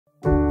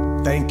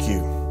Thank you.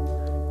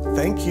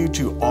 Thank you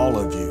to all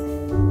of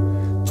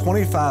you.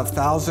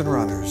 25,000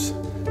 runners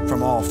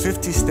from all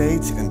 50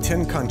 states and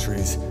 10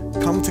 countries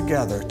come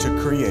together to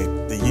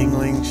create the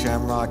You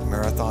Shamrock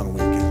Marathon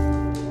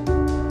Weekend.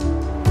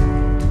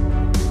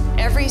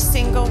 Every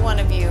single one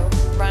of you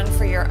run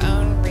for your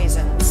own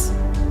reasons.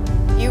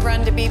 You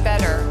run to be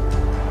better.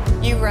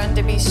 You run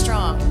to be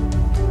strong.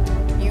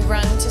 You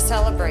run to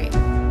celebrate.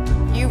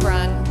 You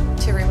run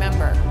to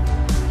remember.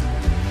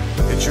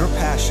 It's your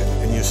passion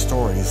and your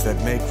stories that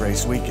make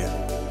race weekend.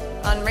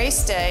 On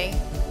race day,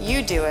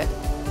 you do it.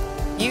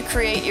 You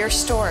create your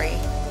story.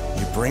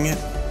 You bring it,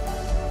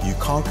 you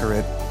conquer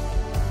it,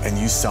 and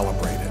you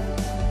celebrate it.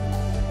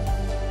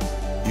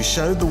 You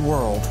showed the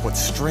world what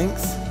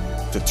strength,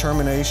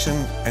 determination,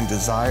 and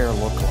desire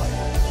look like.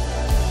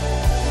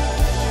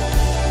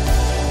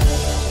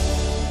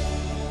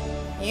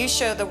 You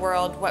show the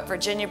world what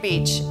Virginia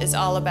Beach is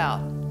all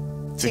about.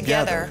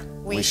 Together,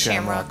 we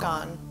shamrock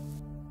on.